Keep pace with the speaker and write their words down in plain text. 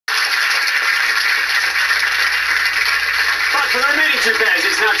For the remaining two pairs,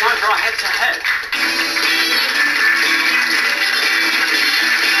 it's now time for our head-to-head.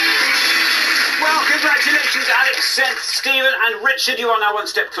 Well, congratulations, Alex, Seth, Stephen and Richard. You are now one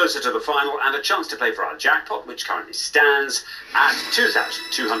step closer to the final and a chance to play for our jackpot, which currently stands at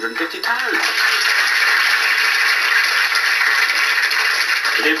 £2,250.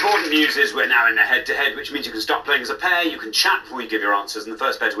 The important news is we're now in the head-to-head, which means you can stop playing as a pair, you can chat before you give your answers, and the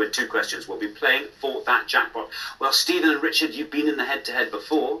first pair to win 2 questions will be playing for that jackpot. Well, Stephen and Richard, you've been in the head-to-head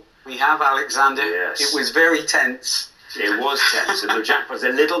before. We have, Alexander. Yes. It was very tense. It was tense, and the jackpot's a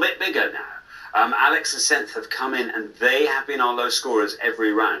little bit bigger now. Alex and Seth have come in, and they have been our low scorers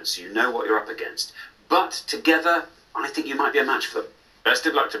every round, so you know what you're up against. But together, I think you might be a match for them. Best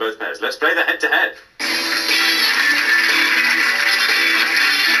of luck to both pairs. Let's play the head-to-head.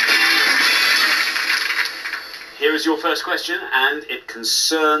 Here is your first question, and it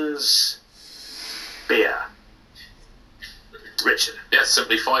concerns beer. Richard. Yes,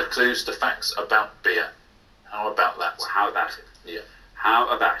 simply 5 clues to facts about beer. How about that? Well, how about it? Yeah. How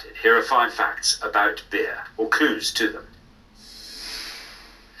about it? Here are 5 facts about beer, or clues to them.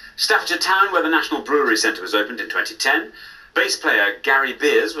 Staffordshire Town, where the National Brewery Centre was opened in 2010. Bass player Gary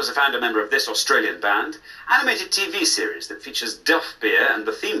Beers was a founder member of this Australian band. Animated TV series that features Duff Beer and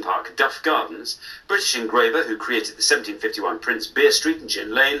the theme park Duff Gardens. British engraver who created the 1751 Prince Beer Street and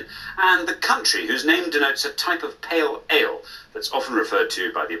Gin Lane. And the country whose name denotes a type of pale ale that's often referred to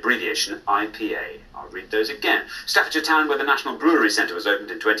by the abbreviation IPA. I'll read those again. Staffordshire Town, where the National Brewery Centre was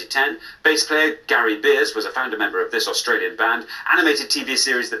opened in 2010. Bass player Gary Beers was a founder member of this Australian band. Animated TV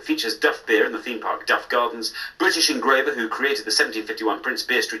series that features Duff Beer and the theme park Duff Gardens. British engraver who created the 1751 Prince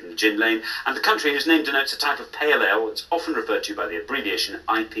Beer Street and Gin Lane. And the country whose name denotes a type of pale ale that's often referred to by the abbreviation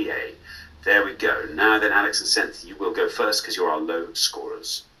IPA. There we go. Now then, Alex and Seth, you will go first because you're our low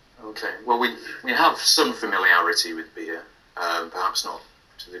scorers. Okay. Well, we have some familiarity with beer. Perhaps not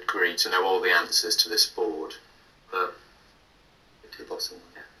to the degree to know all the answers to this board, but to the bottom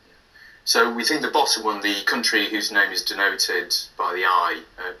one. Yeah. So we think the bottom one, the country whose name is denoted by the I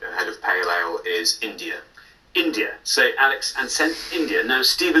ahead of pale ale, is India. India. Say Alex and Seth, India. Now,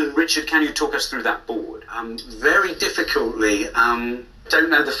 Stephen and Richard, can you talk us through that board? Very difficultly. Don't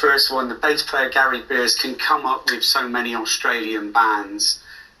know the first one. The bass player Gary Beers can come up with so many Australian bands.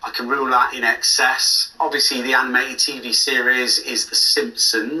 I can rule that in excess. Obviously, the animated TV series is The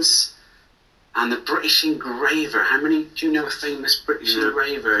Simpsons. And the British engraver. How many do you know a famous British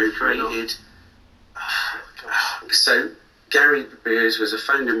engraver who created... So, Gary Beers was a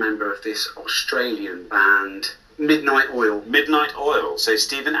founder member of this Australian band, Midnight Oil. Midnight Oil, say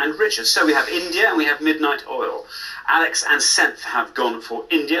Stephen and Richard. So we have India and we have Midnight Oil. Alex and Seth have gone for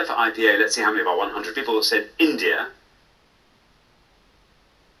India for IPA. Let's see how many of our 100 people have said India.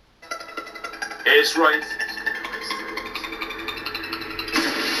 It's right. 42.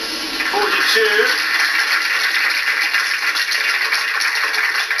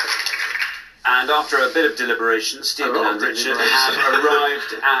 And after a bit of deliberation, Stephen and Richard have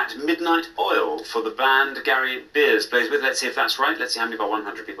arrived at Midnight Oil for the band Gary Beers plays with. Let's see if that's right. Let's see how many of our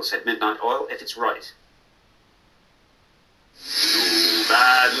 100 people said Midnight Oil, if it's right.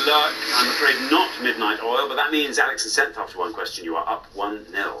 Bad luck. I'm afraid not Midnight Oil, but that means Alex and Seth, after one question, you are up 1-0.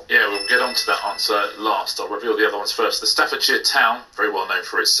 Yeah, we'll get on to that answer last. I'll reveal the other ones first. The Staffordshire Town, very well known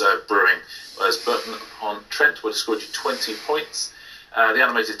for its brewing, whereas Burton-on-Trent would have scored you 20 points. The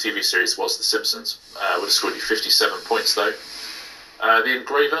animated TV series was The Simpsons, would have scored you 57 points though. The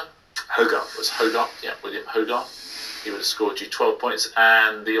engraver, Hogarth. was Hogarth, yeah, William Hogarth. He would have scored you 12 points.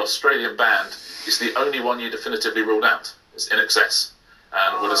 And the Australian band is the only one you definitively ruled out. It's In Excess.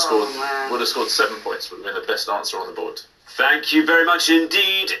 And would have scored 7 points, would have been the best answer on the board. Thank you very much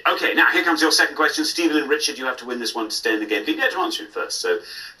indeed. Okay, now here comes your second question. Stephen and Richard, you have to win this one to stay in the game. But you get to answer it first, so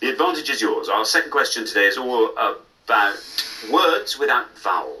the advantage is yours. Our second question today is all about words without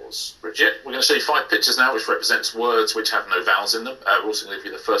vowels. Richard? Yeah, we're going to show you 5 pictures now, which represents words which have no vowels in them. We're also going to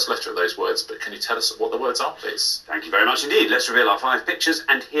give you the first letter of those words, but can you tell us what the words are, please? Thank you very much indeed. Let's reveal our 5 pictures,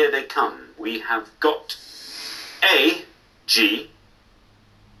 and here they come. We have got A, G,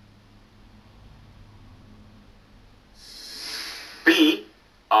 B,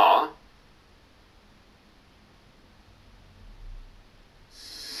 R,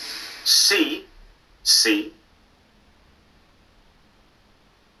 C, C,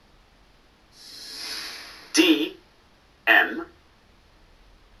 D, M,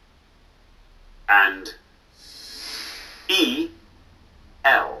 and E,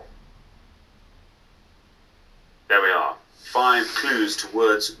 L. There we are. 5 clues to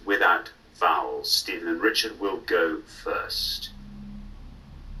words without vowels. Stephen and Richard will go first.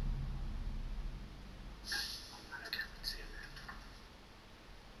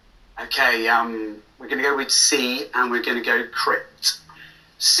 Okay, we're going to go with C, and we're going to go crypt.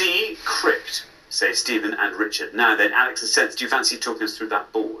 C, crypt, say Stephen and Richard. Now then, Alex and Seth, do you fancy talking us through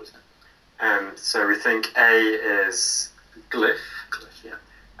that board? So we think A is glyph, Yeah.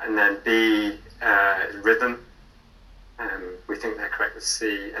 and then B rhythm. We think they're correct with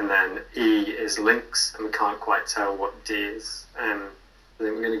C, and then E is links, and we can't quite tell what D is. I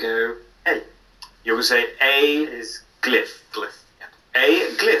think we're going to go A. You're going to say A is glyph. Glyph. Yeah. A,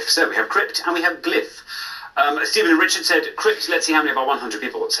 glyph. So we have crypt and we have glyph. Stephen and Richard said crypt. Let's see how many of our 100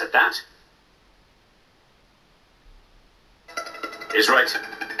 people said that. Is right.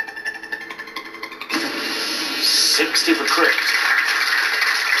 60 for crypt.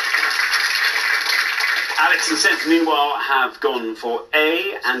 Alex and Seth, meanwhile, have gone for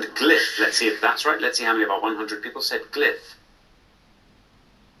A and glyph. Let's see if that's right. Let's see how many of our 100 people said glyph.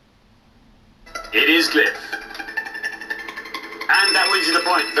 It is glyph. And that wins you the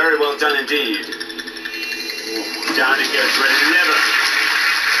point. Very well done indeed. Down it goes for 11.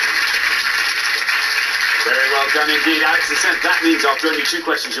 Very well done indeed, Alex and Seth. That means after only 2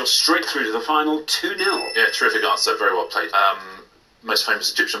 questions, you're straight through to the final 2-0. Yeah, terrific answer. Very well played. Most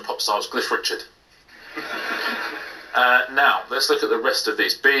famous Egyptian pop star was Glyph Richard. Now, let's look at the rest of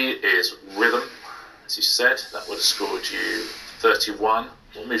these. B is rhythm, as you said. That would have scored you 31.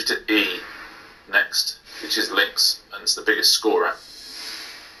 We'll move to E next, which is links, and it's the biggest scorer.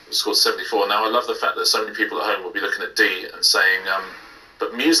 We scored 74. Now, I love the fact that so many people at home will be looking at D and saying,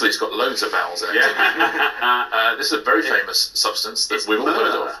 but muesli's got loads of vowels in it. Yeah. This is a very famous substance that It's we've all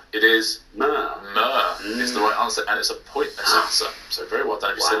heard myrrh. of. It is Myrrh. myrrh. Is the right answer, and it's a pointless answer. So very well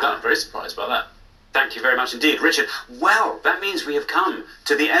done if you said that. I'm very surprised by that. Thank you very much indeed, Richard. Well, that means we have come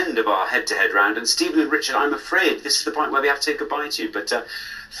to the end of our head-to-head round, and Stephen and Richard, I'm afraid this is the point where we have to say goodbye to you, but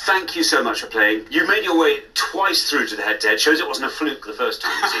thank you so much for playing. You made your way twice through to the head-to-head. Shows it wasn't a fluke the first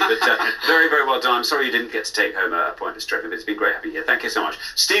time, you see, but very, very well done. I'm sorry you didn't get to take home a pointless trophy, but it's been great having you here. Thank you so much.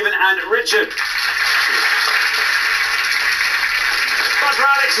 Stephen and Richard. But for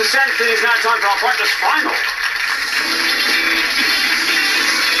Alex and Seth, it is now time for our pointless final.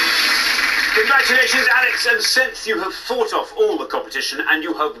 Congratulations, Alex and Seth. You have fought off all the competition and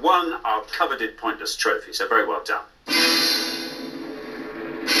you have won our coveted pointless trophy. So very well done.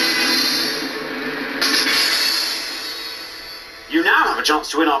 You now have a chance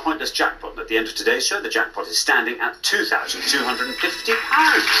to win our pointless jackpot. At the end of today's show, the jackpot is standing at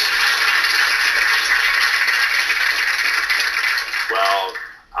 £2,250. Well,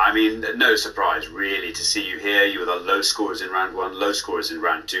 I mean, no surprise, really, to see you here. You were the low scorers in round 1, low scorers in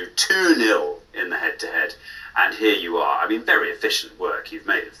round 2, 2-0 in the head-to-head. And here you are. I mean, very efficient work you've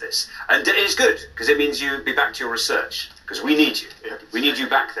made of this. And it's good, because it means you be back to your research, because we need you. We need you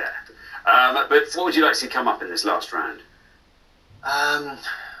back there. But what would you like to see come up in this last round? I'm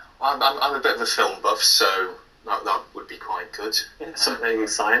a bit of a film buff, so that would be quite good. Yeah, something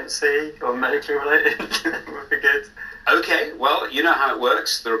sciencey or medically related would be good. Okay, well, you know how it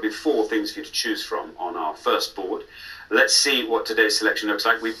works. There will be 4 things for you to choose from on our first board. Let's see what today's selection looks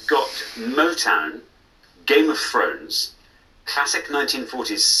like. We've got Motown, Game of Thrones, classic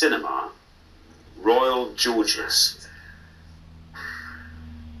 1940s cinema, Royal Georges.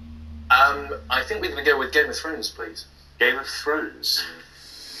 I think we're going to go with Game of Thrones, please. Game of Thrones.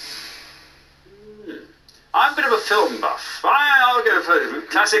 I'm a bit of a film buff. I'll go for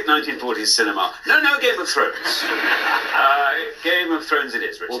classic 1940s cinema. No, Game of Thrones. Game of Thrones it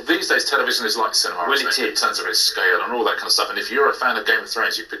is, Richard. Well, these days television is like cinema, Well, isn't it it? In is. terms of its scale and all that kind of stuff. And if you're a fan of Game of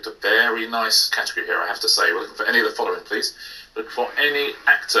Thrones, you've picked a very nice category here, I have to say. We're looking for any of the following, please. Look for any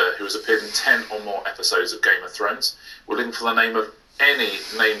actor who has appeared in 10 or more episodes of Game of Thrones. We're looking for the name of any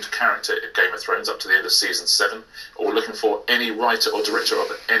named character in Game of Thrones up to the end of season 7, or we're looking for any writer or director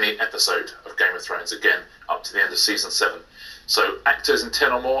of any episode of Game of Thrones, again, up to the end of season 7. So actors in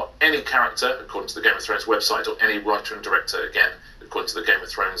 10 or more, any character, according to the Game of Thrones website, or any writer and director, again, according to the Game of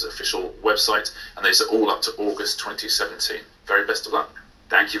Thrones official website, and these are all up to August 2017. Very best of luck.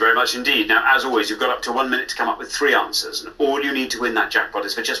 Thank you very much indeed. Now, as always, you've got up to 1 minute to come up with 3 answers, and all you need to win that jackpot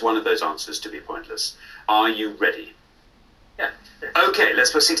is for just one of those answers to be pointless. Are you ready? Yeah. Okay,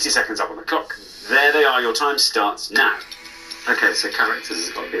 let's put 60 seconds up on the clock. There they are. Your time starts now. Okay, so characters has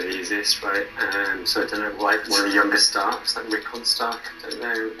got to be the easiest, right? So I don't know, like one of the younger Starks, like Rickon Stark. I don't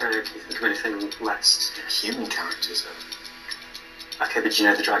know. Can you think of anything less? Human characters, Okay, but do you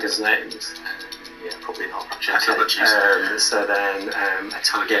know the dragons' names? yeah, probably not. Actually, Okay, so then a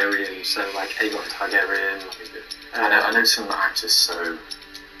Targaryen, so like Aegon Targaryen. I know some actors, so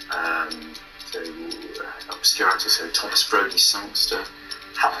obscure actors, so Thomas Brody Sangster.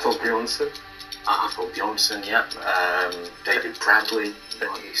 Hafthor Bjornsson. Apple Bjornsson, yeah. David Bradley,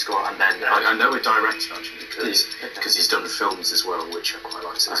 and then I know a director actually because he's done films as well, which I quite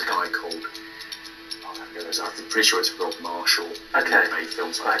like. So there's a guy called, I'm pretty sure it's Rob Marshall. Okay. He made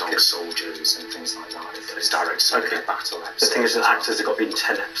films like Dog Soldiers and things like that. He's directed some battle episodes. The thing is, with actors have got to be in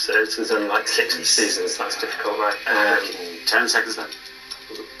 10 episodes. There's only like 6 seasons. That's difficult, right? 10 seconds left.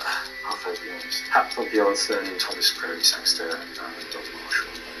 Apple Bjornsson, Thomas Brody Sangster, and Rob Marshall.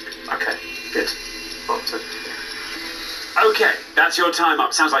 Okay, good. Okay, that's your time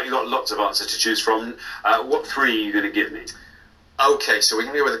up. Sounds like you've got lots of answers to choose from. What 3 are you going to give me? Okay, so we're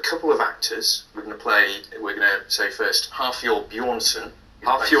going to go with a couple of actors. We're going to say first Hafþór Bjornsson.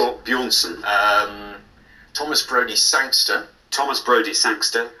 Hafþór Bjornsson. Thomas Brody Sangster. Thomas Brody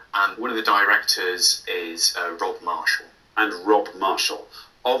Sangster. And one of the directors is Rob Marshall. And Rob Marshall.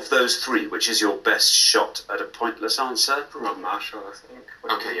 Of those 3, which is your best shot at a pointless answer? Rob Marshall, I think.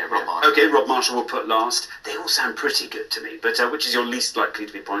 Okay, yeah, Rob Marshall. Okay, Rob Marshall will put last. They all sound pretty good to me, but which is your least likely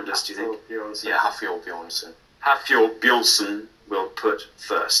to be pointless, do you think? Yeah, Hafþór Bjornsson. Hafþór Bjornsson will put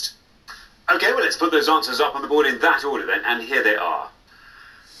first. Okay, well, let's put those answers up on the board in that order then, and here they are.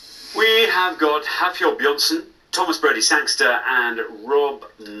 We have got Hafþór Bjornsson, Thomas Brody Sangster, and Rob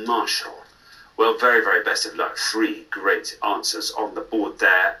Marshall. Well, very, very best of luck. 3 great answers on the board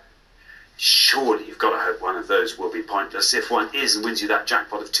there. Surely you've got to hope one of those will be pointless. If one is and wins you that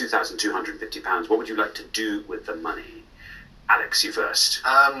jackpot of £2,250, what would you like to do with the money? Alex, you first.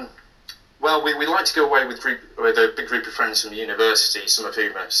 Well, we'd like to go away with a big group of friends from university, some of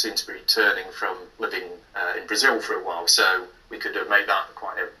whom seem to be returning from living in Brazil for a while, so we could make that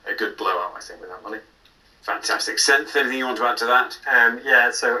quite a good blowout, I think, with that money. Fantastic. Senth, anything you want to add to that?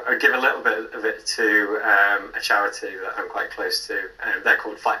 Yeah, so I'll give a little bit of it to a charity that I'm quite close to. They're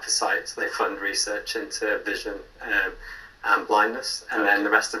called Fight for Sight. So they fund research into vision and blindness. And then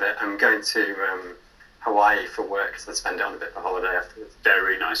the rest of it, I'm going to Hawaii for work, so I spend it on a bit of a holiday afterwards.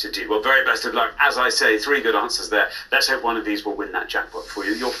 Very nice indeed. Well, very best of luck. As I say, 3 good answers there. Let's hope one of these will win that jackpot for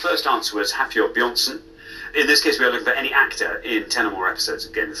you. Your first answer was Hafþór Bjornsson. In this case, we are looking for any actor in 10 or more episodes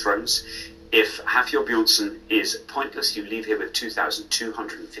of Game of Thrones. If Hafþór Bjornsson is pointless, you leave here with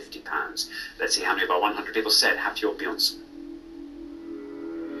 £2,250. Let's see how many of our 100 people said Hafþór Bjornsson.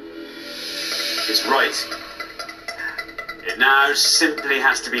 It's right. It now simply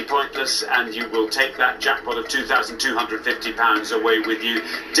has to be pointless, and you will take that jackpot of £2,250 away with you.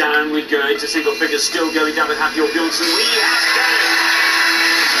 Down we go into single figures, still going down with Hafþór Bjornsson. We have done it!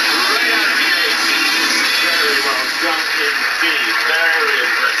 Right out of the gate. Very well done indeed. Very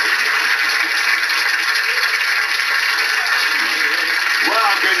impressive.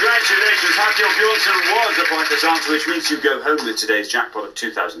 Well, congratulations. Hafþór Bjornsson was a pointless answer, which means you go home with today's jackpot of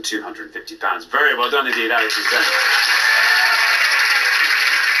 £2,250. Very well done indeed, Alex and Senth.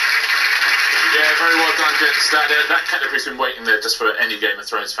 Yeah, very well done, gents. That category's been waiting there just for any Game of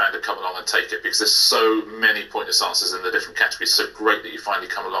Thrones fan to come along and take it, because there's so many pointless answers in the different categories. So great that you finally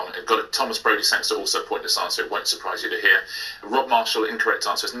come along and got it. Thomas Brody Sangster, also a pointless answer. It won't surprise you to hear. Rob Marshall, incorrect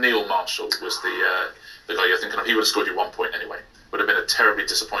answer. Neil Marshall was the guy you're thinking of. He would have scored you 1 point anyway. Would have been a terribly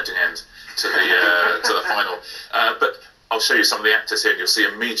disappointing end to the final. But I'll show you some of the actors here, and you'll see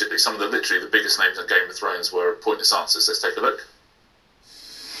immediately some of literally the biggest names in Game of Thrones were pointless answers. Let's take a look.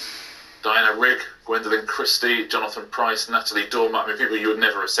 Diana Rigg, Gwendolyn Christie, Jonathan Pryce, Natalie Dormer. I mean, people you would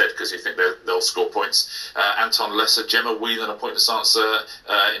never have said because you think they'll score points. Anton Lesser, Gemma Whelan, a pointless answer.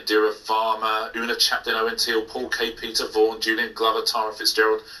 Indira Varma, Una Chaplin, Owen Teale, Paul K. Peter Vaughan, Julian Glover, Tara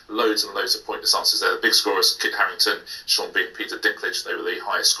Fitzgerald. Loads and loads of pointless answers there. The big scorers, Kit Harington, Sean Bean, Peter Dinklage. They were the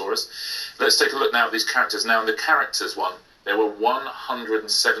highest scorers. Let's take a look now at these characters. Now, in the characters one, there were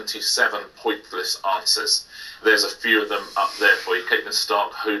 177 pointless answers. There's a few of them up there for you. Caitlin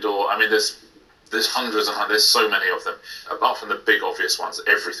Stark, Hodor. I mean, there's hundreds and hundreds. There's so many of them. Apart from the big obvious ones,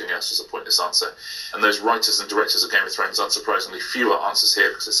 everything else is a pointless answer. And those writers and directors of Game of Thrones, unsurprisingly, fewer answers here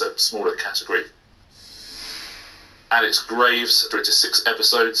because it's a smaller category. Alex Graves directed 6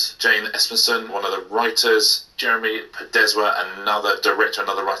 episodes. Jane Espenson, one of the writers. Jeremy Podeswa, another director,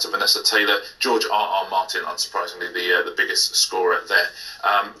 another writer. Vanessa Taylor. George R.R. Martin, unsurprisingly, the biggest scorer there.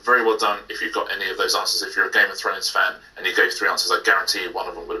 Very well done if you've got any of those answers. If you're a Game of Thrones fan and you gave 3 answers, I guarantee you one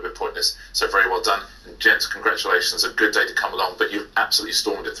of them would have been pointless. So very well done. And gents, congratulations. A good day to come along, but you've absolutely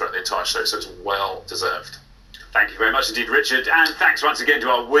stormed it throughout the entire show, so it's well deserved. Thank you very much indeed, Richard. And thanks once again to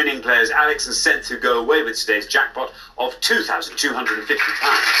our winning players, Alex and Senth, who go away with today's jackpot of £2,250.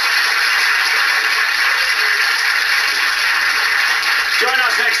 Join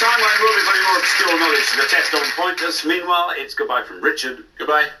us next time when we'll be putting more obscure knowledge to the test on pointless. Meanwhile, it's goodbye from Richard.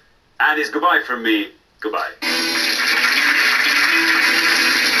 Goodbye. And it's goodbye from me. Goodbye.